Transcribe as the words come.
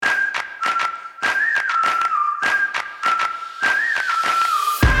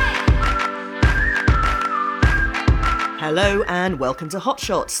Hello and welcome to Hot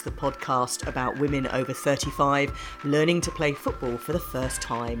Shots, the podcast about women over 35 learning to play football for the first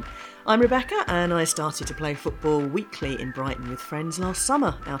time. I'm Rebecca and I started to play football weekly in Brighton with friends last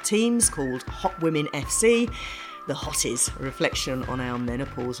summer. Our team's called Hot Women FC, the Hotties, a reflection on our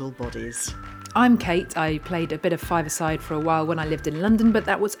menopausal bodies. I'm Kate. I played a bit of five-a-side for a while when I lived in London, but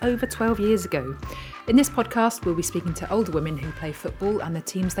that was over 12 years ago. In this podcast, we'll be speaking to older women who play football and the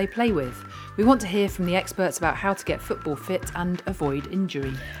teams they play with. We want to hear from the experts about how to get football fit and avoid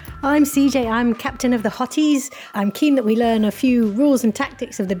injury. I'm CJ, I'm captain of the Hotties. I'm keen that we learn a few rules and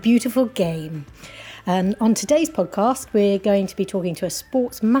tactics of the beautiful game. And on today's podcast, we're going to be talking to a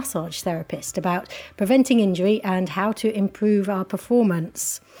sports massage therapist about preventing injury and how to improve our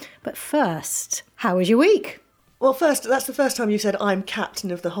performance. But first, how was your week? Well, first, that's the first time you said I'm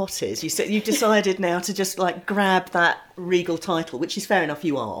captain of the Hotties. You said you've decided now to just grab that regal title, which is fair enough,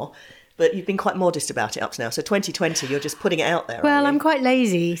 you are. But you've been quite modest about it up to now. So 2020, you're just putting it out there. Well, I'm quite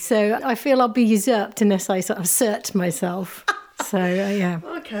lazy, so I feel I'll be usurped unless I sort of assert myself. So, yeah.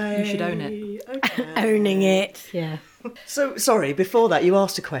 Okay. You should own it. Okay. Owning it, yeah. So, sorry, before that, you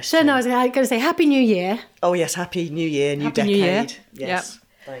asked a question. So, no, I was going to say Happy New Year. Oh, yes, Happy New Year, new Happy decade. New Year. Yes,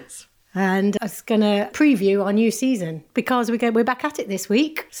 thanks. And I was going to preview our new season because we're back at it this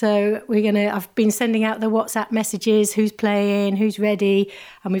week. So I've been sending out the WhatsApp messages, who's playing, who's ready.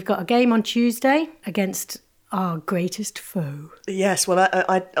 And we've got a game on Tuesday against our greatest foe. Yes, well,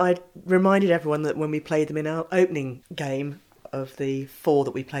 I reminded everyone that when we played them in our opening game of the 4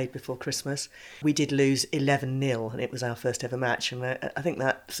 that we played before Christmas, we did lose 11-0 and it was our first ever match, and I think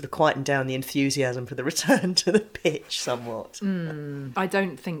that sort of quietened down the enthusiasm for the return to the pitch somewhat. I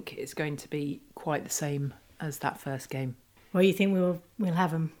don't think it's going to be quite the same as that first game. What do you think we'll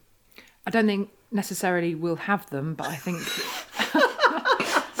have them? I don't think necessarily we'll have them, but I think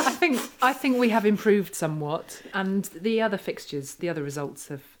I think we have improved somewhat, and the other fixtures, the other results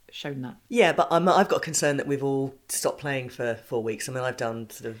have shown that. Yeah, but I've got a concern that we've all stopped playing for 4 weeks. I mean, I've done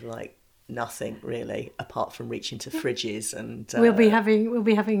sort of nothing really apart from reaching to fridges, and we'll be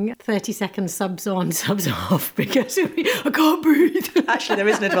having 30-second subs on, subs off because I can't breathe. Actually, there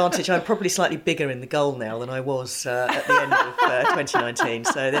is an advantage. I'm probably slightly bigger in the goal now than I was at the end of 2019.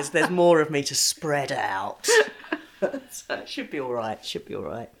 So there's more of me to spread out. So it should be all right.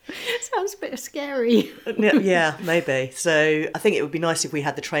 Sounds a bit scary. Yeah, maybe. So I think it would be nice if we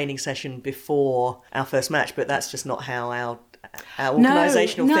had the training session before our first match, but that's just not how our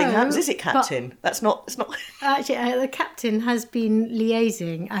organisational thing happens, is it, Captain? It's not. Actually, the captain has been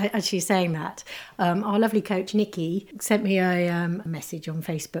liaising, actually saying that. Our lovely coach, Nikki, sent me a message on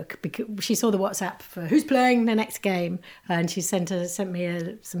Facebook because she saw the WhatsApp for who's playing the next game, and she sent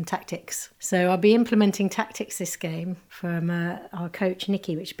me some tactics. So I'll be implementing tactics this game from our coach,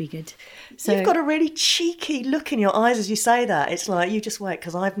 Nikki, which would be good. So you've got a really cheeky look in your eyes as you say that. It's like, you just wait,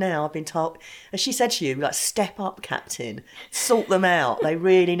 because I've been told, as she said to you, step up, Captain. Sort them out. They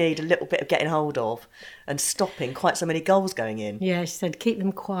really need a little bit of getting hold of and stopping quite so many goals going in. Yeah, she said, keep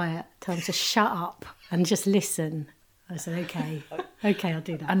them quiet. Tell them to shut up and just listen. I said, okay, I'll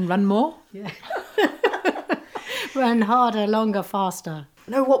do that. And run more? Yeah. Run harder, longer, faster.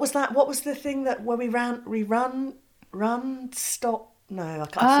 No, what was that? What was the thing that where we run, stop? No, I've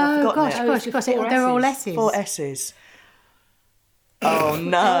forgotten it. Gosh, they're all S's. 4 S's. Oh,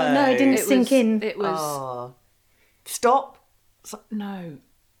 no. Oh, no, it didn't sink in. It was... Stop. No.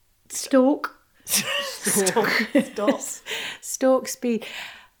 Stalk. Stop. Stalk speed.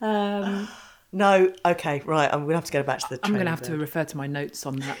 No, okay, right. I'm going to have to go back to the I'm going to have to refer to my notes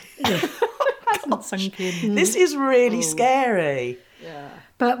on that. Hasn't sunk in. This is really scary. Yeah.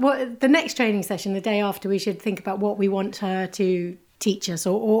 But the next training session, the day after, we should think about what we want her to teach us,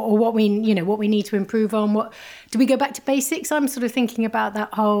 or what we need to improve on. What do we go back to basics? I'm sort of thinking about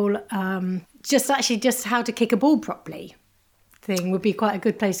that whole just how to kick a ball properly thing would be quite a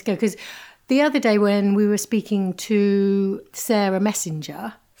good place to go, because the other day when we were speaking to Sarah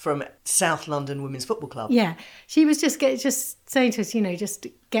Messenger from South London Women's Football Club, yeah, she was just saying to us, just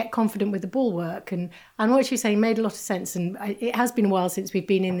get confident with the ball work, and what she was saying made a lot of sense. And it has been a while since we've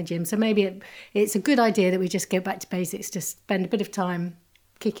been in the gym, so maybe it's a good idea that we just go back to basics, just spend a bit of time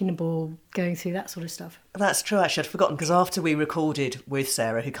kicking the ball, going through that sort of stuff. That's true, actually. I'd forgotten, because after we recorded with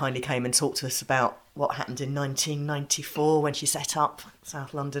Sarah, who kindly came and talked to us about what happened in 1994 when she set up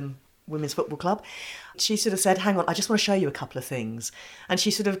South London Women's Football Club, she sort of said, hang on, I just want to show you a couple of things. And she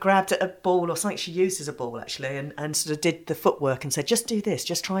sort of grabbed at a ball, or something she used as a ball, actually, and sort of did the footwork and said, just do this,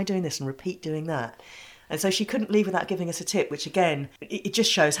 just try doing this and repeat doing that. And so she couldn't leave without giving us a tip, which again, it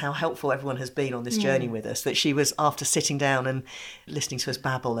just shows how helpful everyone has been on this journey with us, that she was, after sitting down and listening to us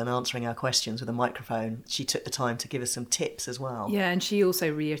babble and answering our questions with a microphone, she took the time to give us some tips as well. Yeah, and she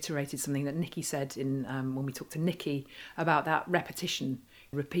also reiterated something that Nikki said in when we talked to Nikki about that repetition.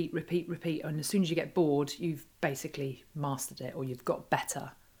 Repeat, repeat, repeat. And as soon as you get bored, you've basically mastered it, or you've got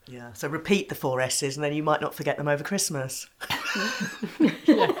better. Yeah, so repeat the 4 S's and then you might not forget them over Christmas.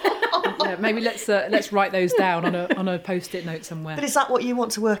 Yeah, maybe let's write those down on a post-it note somewhere. But is that what you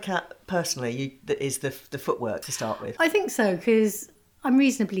want to work at personally? Is the footwork to start with? I think so, because I'm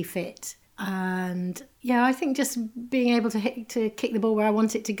reasonably fit, and yeah, I think just being able to kick the ball where I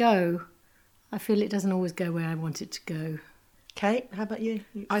want it to go. I feel it doesn't always go where I want it to go. Kate, how about you?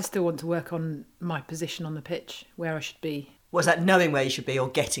 I still want to work on my position on the pitch, where I should be. Was that knowing where you should be or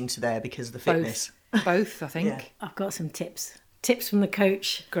getting to there because of the fitness? Both, I think. Yeah. I've got some tips from the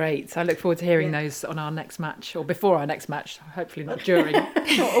coach. Great. I look forward to hearing those on our next match, or before our next match. Hopefully not during,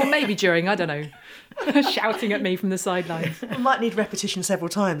 or maybe during. I don't know. Shouting at me from the sidelines. We might need repetition several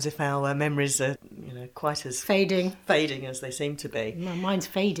times if our memories are, quite as fading as they seem to be. No, mine's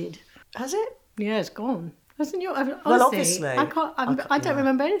faded. Has it? Yeah, it's gone. Hasn't yours? Honestly, Well, obviously. I don't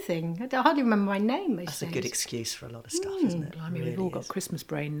remember anything. I hardly remember my name. That's a good excuse for a lot of stuff, isn't it? I mean, we've all got Christmas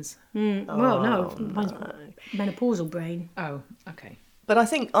brains. Well, no, mine's menopausal brain. Oh, okay. But I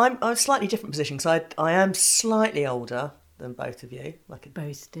think I'm a slightly different position because I am slightly older than both of you.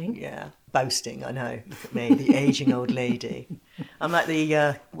 Boasting. Yeah, boasting, I know. Look at me, the ageing old lady. I'm like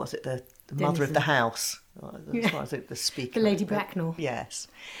the mother of the house. As far as the speaker. The Lady Bracknell. Yes.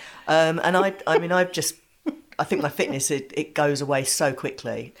 And I think my fitness, it goes away so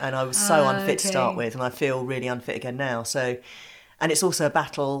quickly, and I was so unfit to start with, and I feel really unfit again now. So, and it's also a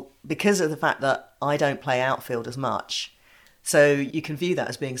battle because of the fact that I don't play outfield as much. So you can view that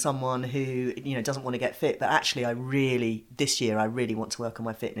as being someone who, doesn't want to get fit, but actually this year I really want to work on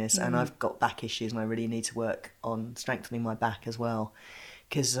my fitness, and I've got back issues and I really need to work on strengthening my back as well.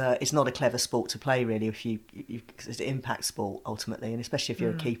 Because it's not a clever sport to play, really, because it's an impact sport, ultimately, and especially if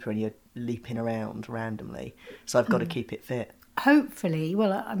you're a keeper and you're leaping around randomly. So I've got to keep it fit. Hopefully,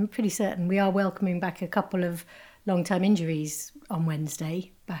 well, I'm pretty certain we are welcoming back a couple of long-term injuries on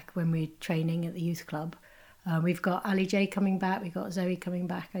Wednesday, back when we're training at the youth club. We've got Ali J coming back, we've got Zoe coming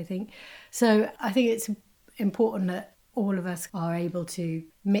back, I think. So I think it's important that all of us are able to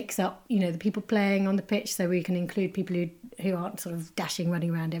mix up, the people playing on the pitch, so we can include people who aren't sort of dashing, running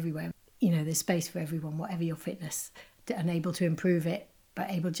around everywhere. There's space for everyone, whatever your fitness, and able to improve it,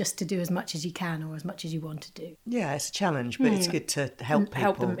 but able just to do as much as you can or as much as you want to do. Yeah, it's a challenge, but it's good to help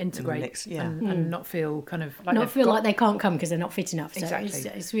them integrate and not feel kind of like like they can't come because they're not fit enough. So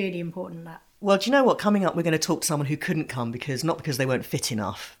exactly. It's really important that. Well, do you know what? Coming up, we're going to talk to someone who couldn't come not because they weren't fit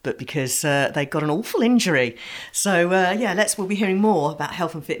enough, but because they got an awful injury. So, we'll be hearing more about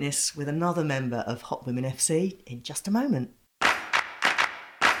health and fitness with another member of Hot Women FC in just a moment.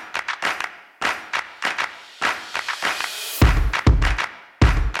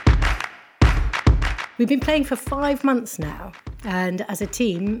 We've been playing for 5 months now, and as a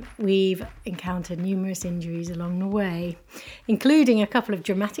team, we've encountered numerous injuries along the way, including a couple of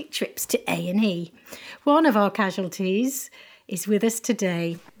dramatic trips to A&E. One of our casualties is with us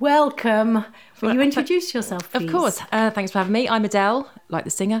today. Welcome. Will you introduce yourself, please? Of course. Thanks for having me. I'm Adele, like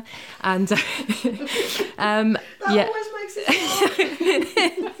the singer, and That always makes it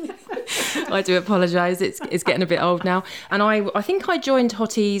hard. I do apologise. It's getting a bit old now. And I think I joined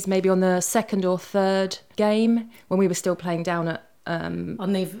Hottie's maybe on the 2nd or 3rd game when we were still playing down at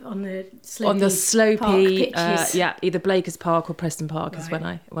on the slopey pitches. Either Blakers Park or Preston Park is when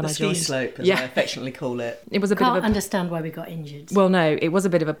I joined. The ski slope, as I affectionately call it. It was a bit of a... understand why we got injured. Well, no, it was a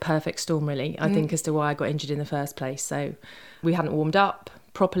bit of a perfect storm, really, I think, as to why I got injured in the first place. So we hadn't warmed up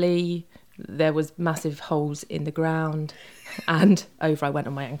properly. There was massive holes in the ground, and over I went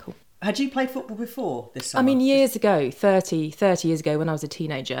on my ankle. Had you played football before this summer? I mean, years ago, 30 years ago, when I was a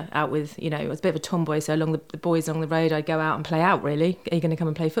teenager, out with, I was a bit of a tomboy, so along the boys along the road, I'd go out and play out, really. Are you going to come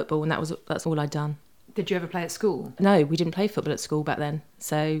and play football? And that's all I'd done. Did you ever play at school? No, we didn't play football at school back then.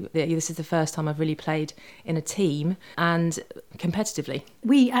 So this is the first time I've really played in a team and competitively.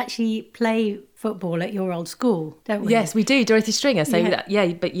 We actually play football at your old school, don't we? Yes, we do, Dorothy Stringer. So, but,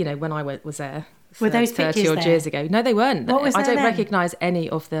 when I was there... Were those 30 odd years ago? No, they weren't. What was I don't then? recognise any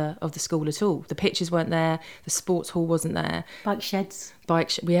of the school at all. The pitches weren't there. The sports hall wasn't there. Bike sheds.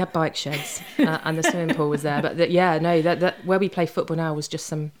 We had bike sheds, and the swimming pool was there. But that where we play football now was just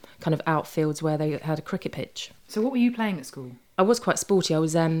some kind of outfields where they had a cricket pitch. So what were you playing at school? I was quite sporty. I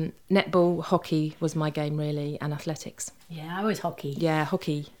was netball, hockey was my game really, and athletics. Yeah, I was hockey. Yeah,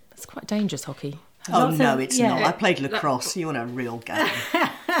 hockey. It's quite dangerous, hockey. Oh, Lots no, of- it's yeah. not. I played lacrosse. You want a real game.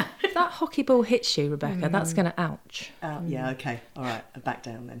 If that hockey ball hits you, Rebecca, that's going to ouch. Yeah, okay. All right. Back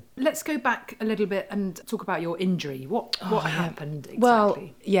down then. Let's go back a little bit and talk about your injury. What happened exactly? Well,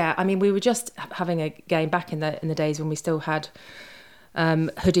 yeah, I mean, we were just having a game back in the days when we still had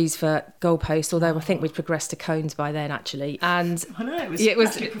hoodies for goalposts, although I think we'd progressed to cones by then, actually. And I know, it was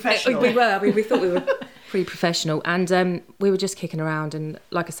actually professional. We were. I mean, we thought we were pretty professional. And we were just kicking around. And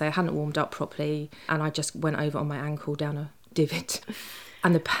like I say, I hadn't warmed up properly. And I just went over on my ankle down a divot.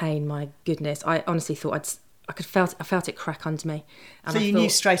 And the pain, my goodness, I honestly thought I felt it crack under me. And So you knew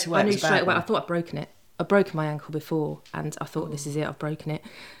straight away I it knew was a bad straight away. one? I thought I'd broken it. I'd broken my ankle before, and I thought, this is it, I've broken it.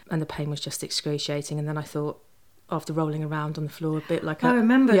 And the pain was just excruciating. And then I thought, after rolling around on the floor a bit like I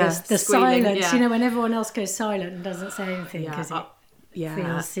remember the squealing, silence, yeah. you know, when everyone else goes silent and doesn't say anything because it Yeah.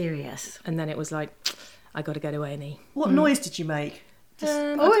 feels serious. And then it was like, I got to go to A&E. What noise did you make? it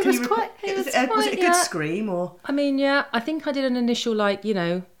Can was you quite... was it a good scream or? I mean, yeah, I think I did an initial, like, you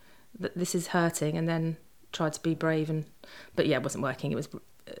know, this is hurting, and then tried to be brave, but yeah, it wasn't working. It was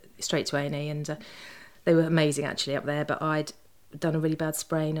straight to A&E, and they were amazing actually up there, but I'd done a really bad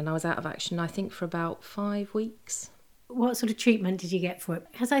sprain and I was out of action, I think, for about 5 weeks. What sort of treatment did you get for it?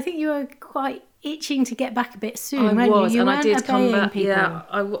 Because I think you were quite itching to get back a bit soon, I weren't was, you? You and I weren't did come obeying back. people. Yeah,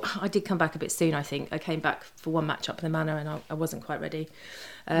 I did come back a bit soon. I think I came back for one match up in the Manor, and I wasn't quite ready.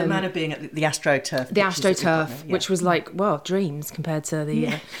 The Manor being at the AstroTurf. The AstroTurf, which was like, well, dreams compared to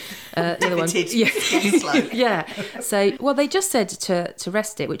the other one. Slope. Yeah. So, well, they just said to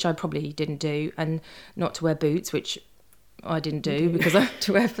rest it, which I probably didn't do, and not to wear boots, which I didn't do because I had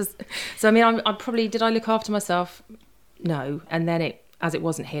to wear. So, I mean, I probably did. I look after myself. No, and then as it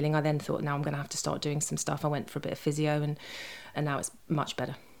wasn't healing, I then thought, now I'm going to have to start doing some stuff. I went for a bit of physio, and now it's much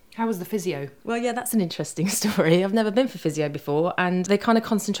better. How was the physio? Well, yeah, that's an interesting story. I've never been for physio before, and they kind of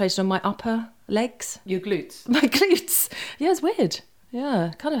concentrated on my upper legs. Your glutes. My glutes. Yeah, it's weird. Yeah,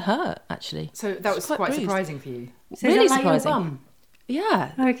 it kind of hurt, actually. So that was quite bruised. surprising for you. So Really is that like surprising. your bum?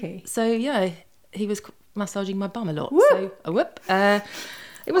 Yeah. Okay. So, yeah, he was massaging my bum a lot. Whoop. So, a whoop.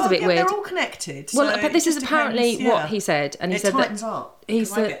 It was a bit weird. They're all connected. Well, so but this it is just apparently depends, what he said, and he it said tightens that up. he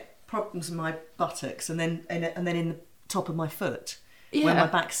 'Cause I said get problems in my buttocks and then in the top of my foot when Yeah. my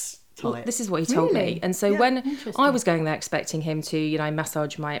back's tight. Well, this is what he told Really? me. And so Yeah, when interesting. I was going there expecting him to, you know,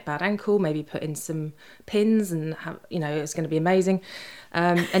 massage my bad ankle, maybe put in some pins and have, you know, it was going to be amazing.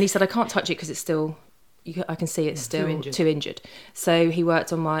 And he said, I can't touch it because it's still, I can see it's still too injured. So he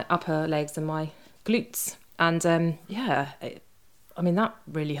worked on my upper legs and my glutes. And I mean, that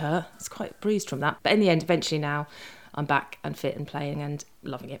really hurt. It's quite bruised from that. But in the end, eventually now, I'm back and fit and playing and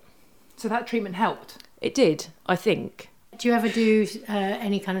loving it. So that treatment helped? It did, I think. Do you ever do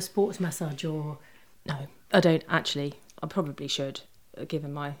any kind of sports massage or... No, I don't actually. I probably should,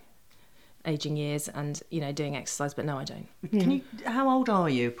 given my ageing years and, you know, doing exercise, but no, I don't. Can you? How old are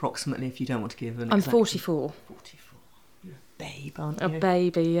you approximately, if you don't want to give an I'm exact- 44. 44. You're a babe, aren't A you?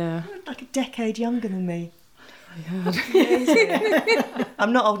 baby, yeah. You're like a decade younger than me.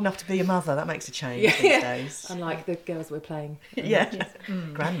 I'm not old enough to be a mother. That makes a change these days. Unlike the girls we're playing. Yeah,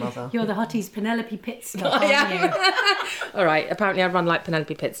 grandmother. You're the Hottie's Penelope Pitstop, aren't you? All right, apparently I run like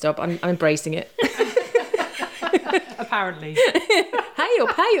Penelope Pitstop. I'm embracing it. Apparently.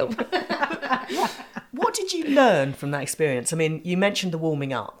 Hail. What did you learn from that experience? I mean, you mentioned the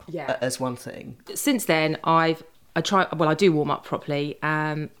warming up as one thing. Since then, I do warm up properly,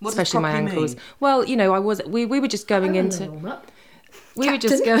 What does especially my properly ankles. mean? Well, you know, we were just going we were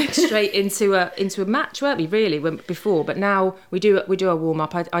just going straight into a match, weren't we? Really, before, but now we do a warm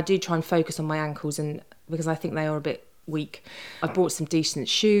up. I do try and focus on my ankles, and because I think they are a bit weak. I've bought some decent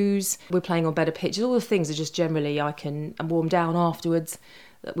shoes. We're playing on better pitches. All the things are just generally I can warm down afterwards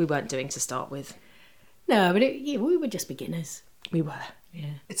that we weren't doing to start with. No, but we were just beginners. We were. Yeah.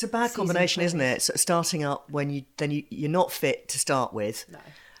 It's a bad combination, isn't it? So starting up when you're not fit to start with,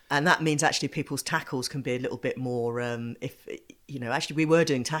 and that means actually people's tackles can be a little bit more. Actually we were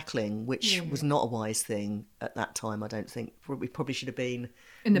doing tackling, which was not a wise thing at that time. I don't think we probably should have been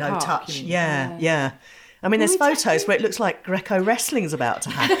In the no park, touch. you mean? Yeah. I mean, there's photos where it looks like Greco wrestling's about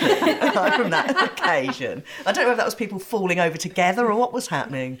to happen from that occasion. I don't know if that was people falling over together or what was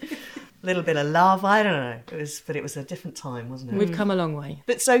happening. A little bit of love, I don't know. It was a different time, wasn't it? We've come a long way.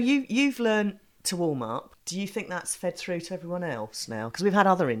 But so you've learned to warm up. Do you think that's fed through to everyone else now? Because we've had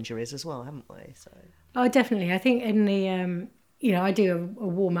other injuries as well, haven't we? So Oh, definitely. I think in the, I do a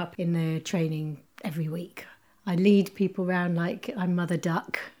warm up in the training every week. I lead people around like I'm Mother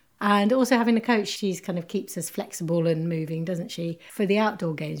Duck. And also having a coach, she's kind of keeps us flexible and moving, doesn't she? For the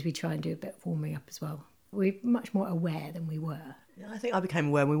outdoor games, we try and do a bit of warming up as well. We're much more aware than we were. I think I became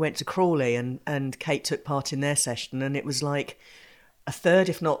aware when we went to Crawley and Kate took part in their session, and it was like a third,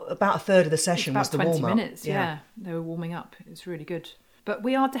 if not about a third of the session was the warm-up. About 20 minutes, yeah. They were warming up. It was really good. But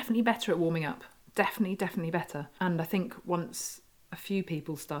we are definitely better at warming up. Definitely better. And I think once a few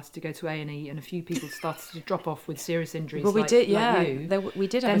people started to go to A&E and a few people started to drop off with serious injuries. Well, we did, yeah. We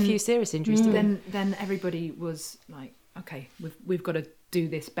did have a few serious injuries. Then everybody was like, okay, we've got to do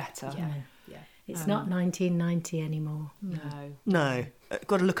this better. Yeah. It's not 1990 anymore. No.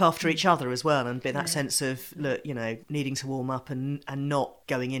 Got to look after each other as well, and be that sense of, look, needing to warm up and not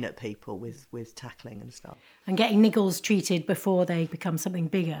going in at people with tackling and stuff. And getting niggles treated before they become something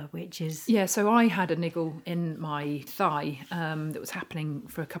bigger, which is... Yeah, so I had a niggle in my thigh that was happening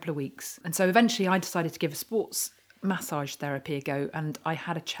for a couple of weeks. And so eventually I decided to give a sports massage therapy a go, and I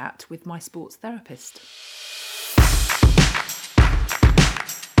had a chat with my sports therapist.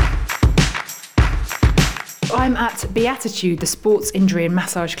 I'm at Beatitude, the sports injury and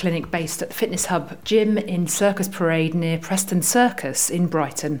massage clinic based at the Fitness Hub gym in Circus Parade near Preston Circus in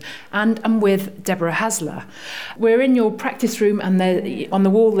Brighton, and I'm with Deborah Hasler. We're in your practice room, and on the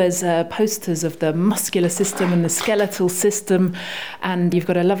wall there's posters of the muscular system and the skeletal system, and you've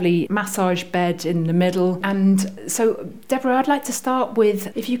got a lovely massage bed in the middle. And so, Deborah, I'd like to start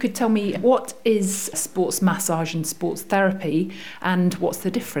with, if you could tell me, what is sports massage and sports therapy, and what's the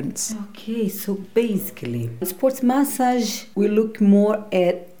difference? Okay, so basically, sports massage, we look more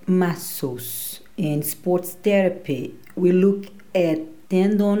at muscles. In sports therapy, we look at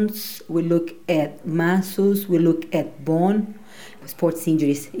tendons, we look at muscles, we look at bone, sports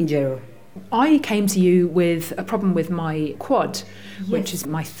injuries in general. I came to you with a problem with my quad, which is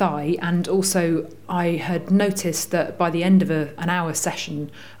my thigh, and also I had noticed that by the end of an hour session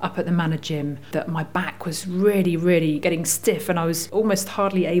up at the Manor Gym that my back was really, really getting stiff, and I was almost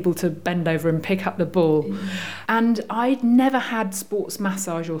hardly able to bend over and pick up the ball. And I'd never had sports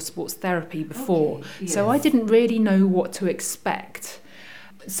massage or sports therapy before, so I didn't really know what to expect.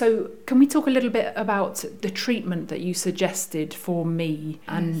 So can we talk a little bit about the treatment that you suggested for me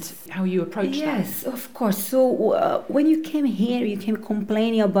and how you approached that? Yes, of course. So when you came here, you came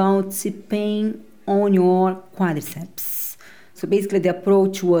complaining about pain on your quadriceps. So basically the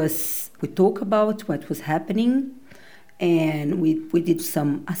approach was, we talk about what was happening, and we did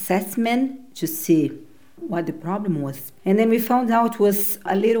some assessment to see what the problem was. And then we found out it was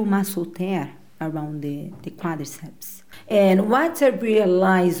a little muscle tear around the quadriceps. And what I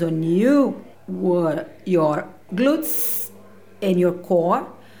realized on you were your glutes and your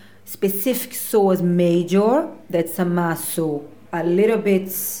core. Specific psoas major, that's a muscle a little bit,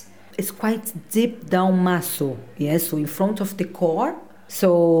 it's quite deep down muscle, yes, so in front of the core.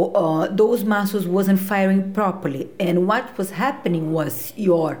 So those muscles wasn't firing properly. And what was happening was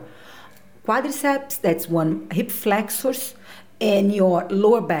your quadriceps, that's one, hip flexors, and your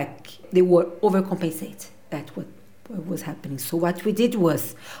lower back, they were overcompensated. That's what was happening. So what we did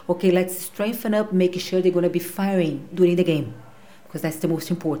was, okay, let's strengthen up, make sure they're going to be firing during the game, because that's the most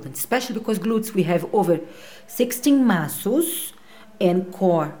important, especially because glutes, we have over 16 muscles, and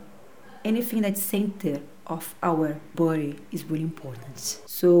core, anything that's center of our body is really important.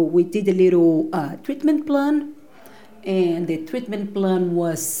 So we did a little treatment plan, and the treatment plan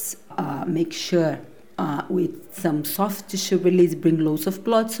was make sure with some soft tissue release, bring loads of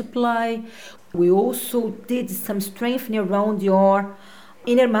blood supply. We also did some strengthening around your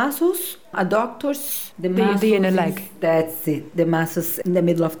inner muscles, adductors, the inner leg. That's it, the muscles in the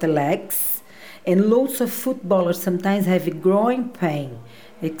middle of the legs. And loads of footballers sometimes have a growing pain,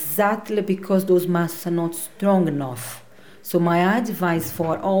 exactly because those muscles are not strong enough. So my advice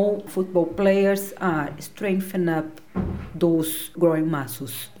for all football players are strengthen up those growing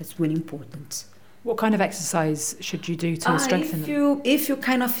muscles. That's really important. What kind of exercise should you do to strengthen them? If you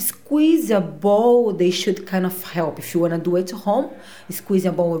kind of squeeze a ball, they should kind of help. If you want to do it at home, squeeze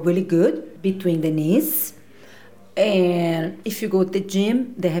a ball really good between the knees. And if you go to the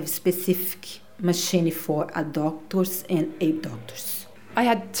gym, they have specific machine for adductors and abductors. I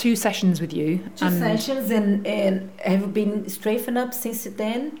had 2 sessions with you. Two sessions, and have you been straightened up since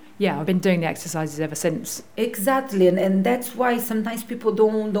then? Yeah, I've been doing the exercises ever since. Exactly, and that's why sometimes people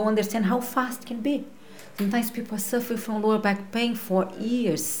don't understand how fast it can be. Sometimes people are suffering from lower back pain for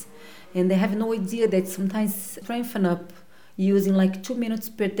years, and they have no idea that sometimes strengthen up using like 2 minutes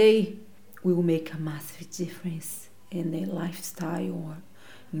per day will make a massive difference in their lifestyle or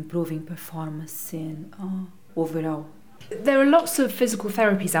improving performance and overall. There are lots of physical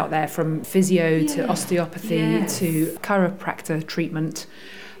therapies out there, from physio to osteopathy to chiropractor treatment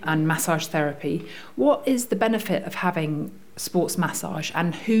and massage therapy. What is the benefit of having sports massage,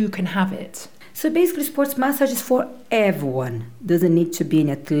 and who can have it? So basically, sports massage is for everyone. Doesn't need to be an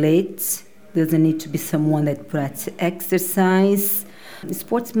athlete. Doesn't need to be someone that practices exercise.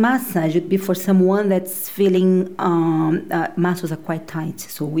 Sports massage would be for someone that's feeling muscles are quite tight.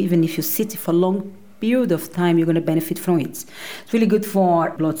 So even if you sit for a long period of time, you're going to benefit from it. It's really good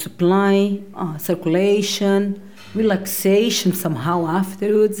for blood supply, circulation, relaxation somehow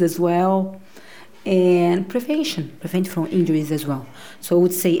afterwards as well, and prevent from injuries as well. So I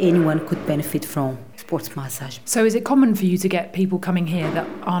would say anyone could benefit from sports massage. So is it common for you to get people coming here that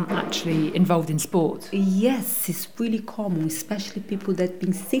aren't actually involved in sport? Yes, it's really common, especially people that have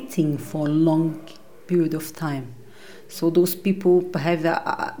been sitting for a long period of time. So those people have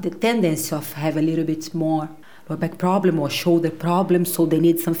the tendency of have a little bit more lower back problem or shoulder problem, so they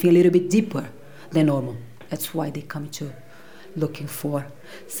need something a little bit deeper than normal. That's why they come to looking for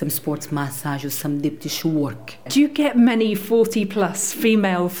some sports massage or some deep tissue work. Do you get many 40-plus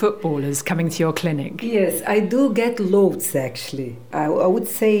female footballers coming to your clinic? Yes, I do get loads actually. I would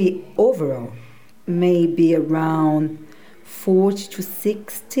say overall, maybe around 40 to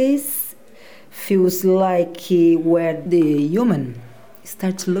 60s. Feels like where the human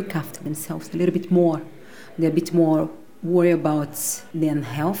start to look after themselves a little bit more. They're a bit more worried about their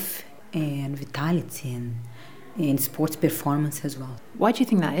health and vitality and sports performance as well. Why do you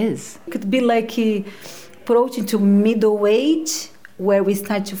think that is? It could be like approaching to middle age, where we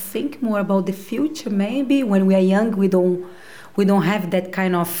start to think more about the future. Maybe when we are young, we don't have that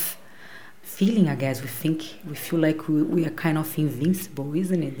kind of feeling. I guess we feel like we are kind of invincible,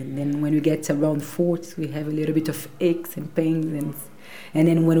 isn't it? And then when we get around 40, we have a little bit of aches and pains, and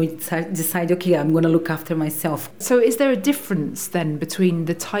then when we decide, okay, I'm going to look after myself. So is there a difference then between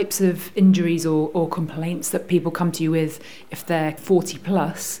the types of injuries or complaints that people come to you with if they're 40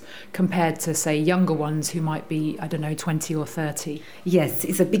 plus compared to, say, younger ones who might be, 20 or 30? Yes,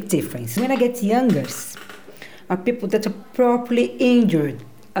 it's a big difference. When I get younger, are people that are properly injured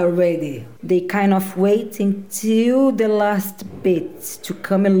already. They kind of wait until the last bit to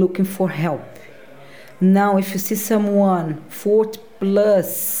come and looking for help. Now, if you see someone 40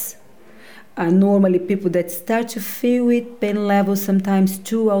 plus, are normally people that start to feel it, pain level sometimes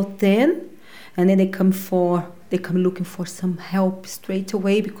 2 out of 10, and then they come looking for some help straight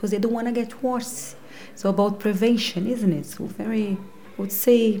away because they don't want to get worse. So about prevention, isn't it? So very, I would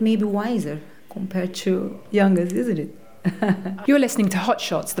say maybe wiser compared to younger, isn't it? You're listening to Hot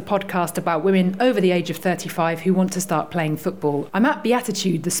Shots, the podcast about women over the age of 35 who want to start playing football. I'm at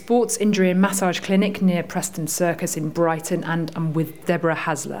Beatitude, the sports injury and massage clinic near Preston Circus in Brighton, and I'm with Deborah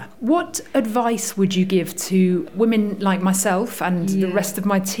Hasler. What advice would you give to women like myself and the rest of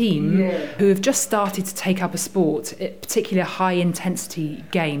my team who have just started to take up a sport, particularly a high-intensity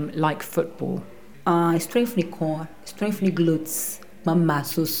game like football? Strengthening core, strengthening glutes,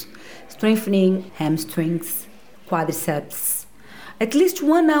 muscles, strengthening hamstrings, quadriceps. At least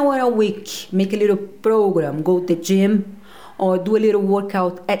 1 hour a week, make a little program, go to the gym or do a little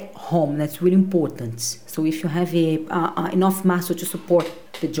workout at home. That's really important. So if you have enough muscle to support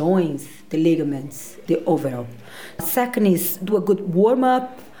the joints, the ligaments, the overall. Second is do a good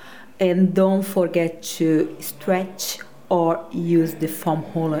warm-up and don't forget to stretch or use the foam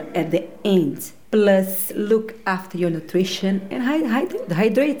roller at the end. Plus, look after your nutrition and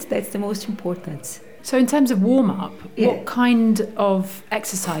hydrate. That's the most important. So in terms of warm-up, what kind of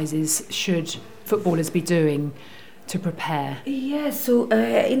exercises should footballers be doing to prepare? So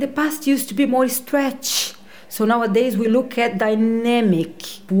in the past used to be more stretch. So nowadays we look at dynamic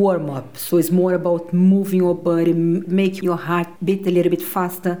warm-up. So it's more about moving your body, making your heart beat a little bit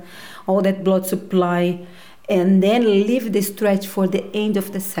faster, all that blood supply, and then leave the stretch for the end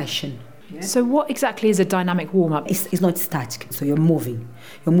of the session. So what exactly is a dynamic warm-up? It's not static, so you're moving.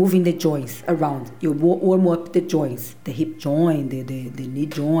 You're moving the joints around. You warm up the joints, the hip joint, the knee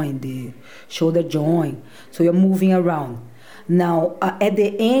joint, the shoulder joint. So you're moving around. Now, at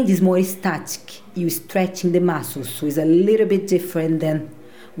the end is more static. You're stretching the muscles, so it's a little bit different than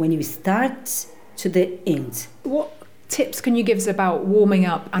when you start to the end. What tips can you give us about warming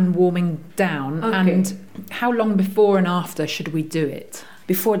up and warming down? Okay. And how long before and after should we do it?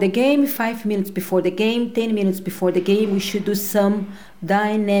 Before the game, 5 minutes before the game, 10 minutes before the game, we should do some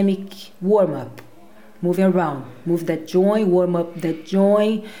dynamic warm-up. Moving around, move that joint, warm up that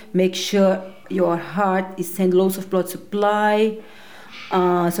joint, make sure your heart is sending loads of blood supply.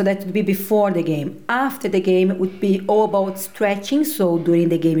 So that would be before the game. After the game, it would be all about stretching. So during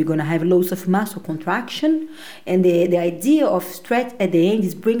the game, you're going to have loads of muscle contraction. And the idea of stretch at the end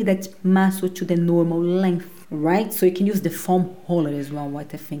is bring that muscle to the normal length, right? So you can use the foam roller as well,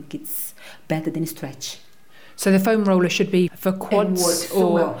 what I think it's better than stretch. So the foam roller should be for quads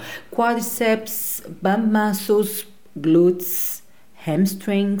so well. Quadriceps, bum muscles, glutes,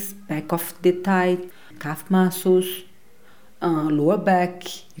 hamstrings, back of the thigh, calf muscles, lower back.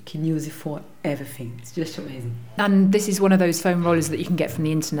 You can use it for everything. It's just amazing. And this is one of those foam rollers that you can get from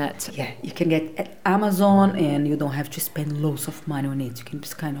the internet. Yeah, you can get at Amazon, and you don't have to spend loads of money on it. You can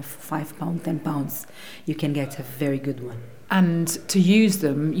just kind of £5, £10. You can get a very good one. And to use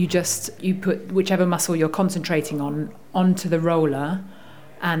them, you put whichever muscle you're concentrating on onto the roller.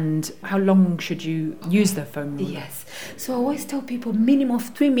 And how long should you use the foam roller? Yes. So I always tell people minimum of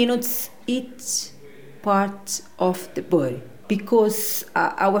 3 minutes each part of the body, because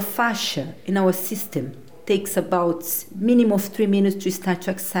our fascia in our system takes about minimum of 3 minutes to start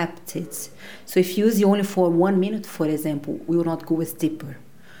to accept it. So if you use it only for 1 minute, for example, we will not go as deeper.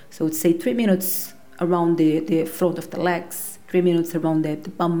 So it's say 3 minutes around the front of the legs, 3 minutes around the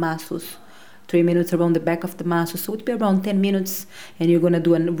bum muscles, 3 minutes around the back of the muscles. So it would be around 10 minutes, and you're going to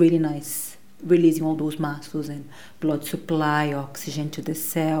do a really nice releasing all those muscles and blood supply, oxygen to the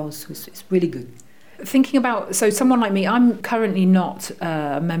cells. So it's really good. Thinking about, so someone like me, I'm currently not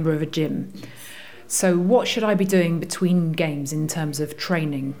a member of a gym. So what should I be doing between games in terms of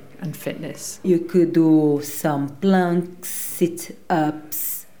training and fitness? You could do some planks,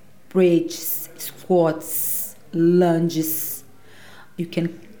 sit-ups, bridges, squats, lunges. You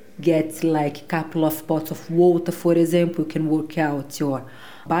can get like a couple of bottles of water, for example. You can work out your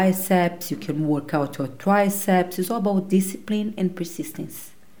biceps, you can work out your triceps. It's all about discipline and persistence.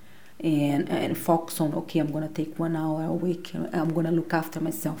 And focus on, okay, I'm going to take 1 hour a week. I'm going to look after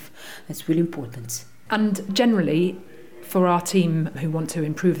myself. That's really important. And generally, for our team who want to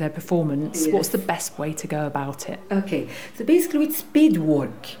improve their performance, what's the best way to go about it? Okay, so basically with speed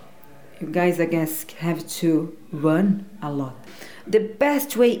work, you guys, I guess, have to run a lot. The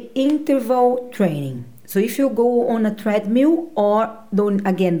best way, interval training. So if you go on a treadmill, or don't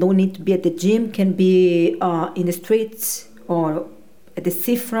need to be at the gym, can be in the streets or at the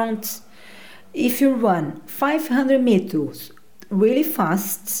seafront. If you run 500 meters really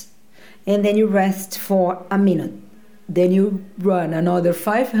fast, and then you rest for a minute, then you run another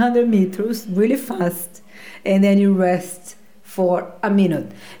 500 meters really fast, and then you rest for a minute,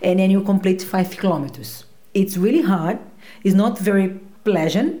 and then you complete 5 kilometers. It's really hard. It's not very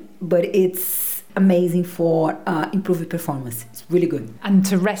pleasant, but it's amazing for improving performance. It's really good. And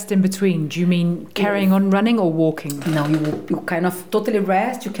to rest in between, do you mean carrying on running or walking? No, you kind of totally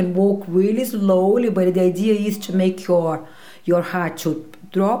rest. You can walk really slowly, but the idea is to make your heart to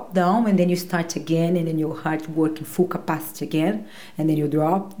drop down, and then you start again, and then your heart working full capacity again, and then you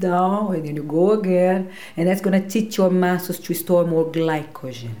drop down, and then you go again, and that's going to teach your muscles to store more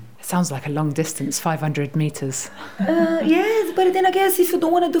glycogen. It sounds like a long distance, 500 meters. Yes, but then I guess if you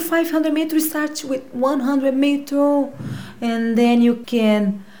don't want to do 500 meters, start with 100 meters, and then you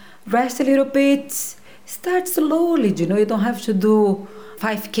can rest a little bit. Start slowly, you don't have to do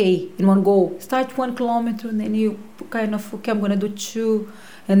 5K in one go. Start 1 kilometer, and then you kind of, okay, I'm going to do 2,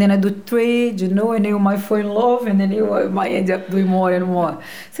 and then I do 3, and then you might fall in love, and then you might end up doing more and more.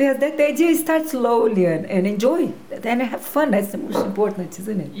 So yes, the idea is start slowly and enjoy, and have fun. That's the most important,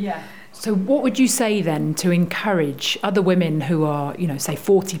 isn't it? Yeah. So what would you say then to encourage other women who are, say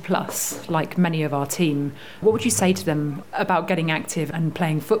 40 plus, like many of our team? What would you say to them about getting active and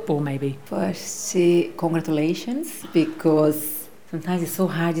playing football maybe? First, congratulations, because sometimes it's so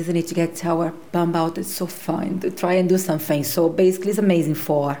hard, isn't it, to get our bum out. It's so fun to try and do something. So basically it's amazing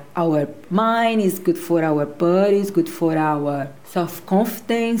for our mind, it's good for our body, it's good for our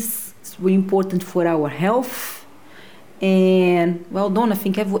self-confidence, it's really important for our health. And well done, I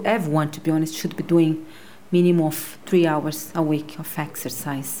think everyone, to be honest, should be doing minimum of 3 hours a week of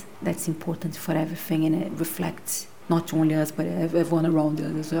exercise. That's important for everything, and it reflects not only us, but everyone around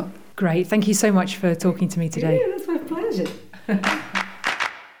us as well. Great, thank you so much for talking to me today. Yeah, that's my pleasure.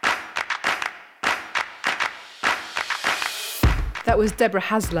 That was Deborah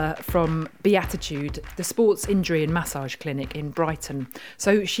Hasler from Beatitude, the sports injury and massage clinic in Brighton.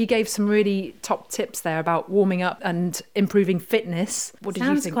 So she gave some really top tips there about warming up and improving fitness. What did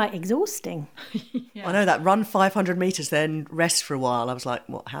you think? Sounds quite exhausting. Yeah. I know that. Run 500 metres, then rest for a while. I was like,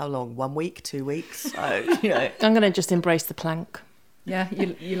 what? How long? 1 week? 2 weeks? So, I'm going to just embrace the plank. Yeah,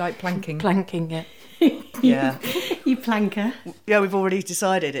 you like planking? Planking, yeah. Yeah. You planker. Yeah, we've already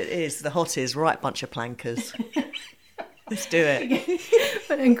decided it is the Hotties, right bunch of plankers. Let's do it.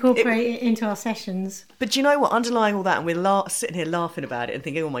 But incorporate it into our sessions. But do you know what? Underlying all that, and we're sitting here laughing about it and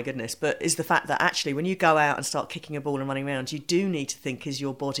thinking, oh my goodness, but is the fact that actually when you go out and start kicking a ball and running around, you do need to think, is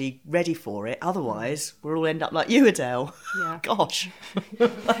your body ready for it? Otherwise, we'll all end up like you, Adele. Yeah. Gosh.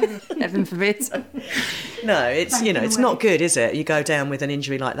 Heaven forbid. No, it's not good, is it? You go down with an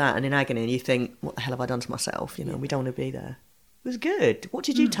injury like that and in agony and you think, what the hell have I done to myself? We don't want to be there. It was good. What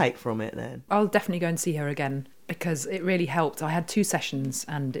did you take from it then? I'll definitely go and see her again because it really helped. I had 2 sessions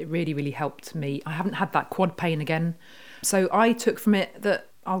and it really, really helped me. I haven't had that quad pain again. So I took from it that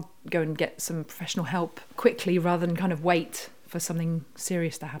I'll go and get some professional help quickly rather than kind of wait for something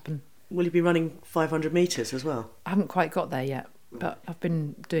serious to happen. Will you be running 500 metres as well? I haven't quite got there yet, but I've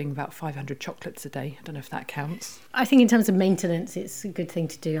been doing about 500 chocolates a day. I don't know if that counts. I think in terms of maintenance, it's a good thing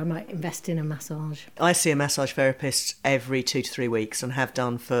to do. I might invest in a massage. I see a massage therapist every 2 to 3 weeks and have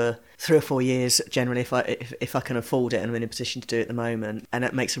done for 3 or 4 years generally if I can afford it and I'm in a position to do it at the moment. And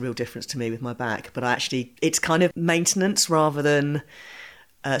that makes a real difference to me with my back. But it's kind of maintenance rather than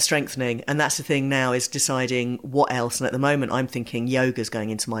strengthening. And that's the thing now, is deciding what else. And at the moment I'm thinking yoga's going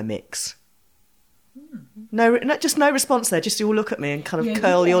into my mix. No response there. Just you all look at me and kind of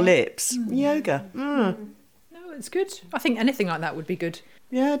curl your lips. Yoga. No, it's good. I think anything like that would be good.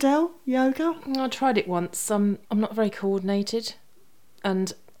 Yeah, Adele, yoga. I tried it once. I'm not very coordinated,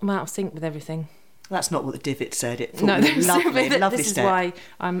 and I'm out of sync with everything. That's not what the divot said. It No, lovely this step. is why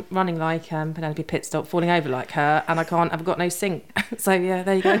I'm running like Penelope Pitstop, falling over like her, and I've got no sync. So yeah,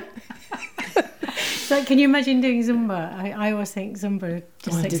 there you go. So can you imagine doing Zumba? I always think Zumba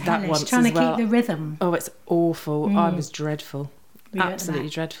just I looks did that hellish, once trying as to well. keep the rhythm. Oh, it's awful. I was dreadful. Yeah, Absolutely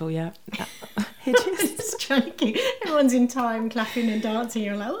dreadful, yeah. Just trying to keep, everyone's in time, clapping and dancing.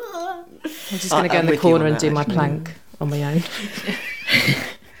 You're like, oh. I'm just going to go in the corner and do my plank on my own.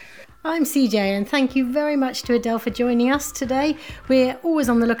 I'm CJ, and thank you very much to Adele for joining us today. We're always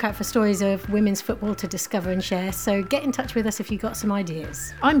on the lookout for stories of women's football to discover and share, so get in touch with us if you've got some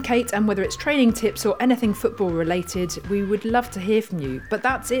ideas. I'm Kate, and whether it's training tips or anything football related, we would love to hear from you. But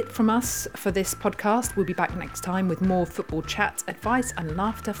that's it from us for this podcast. We'll be back next time with more football chat, advice and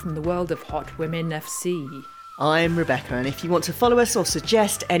laughter from the world of Hot Women FC. I'm Rebecca, and if you want to follow us or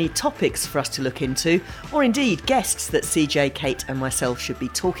suggest any topics for us to look into, or indeed guests that CJ, Kate and myself should be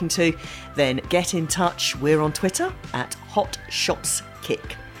talking to, then get in touch. We're on Twitter at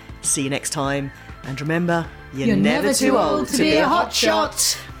HotShotsKick. See you next time, and remember, you're never too old to be a hot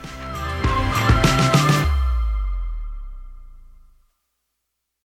shot.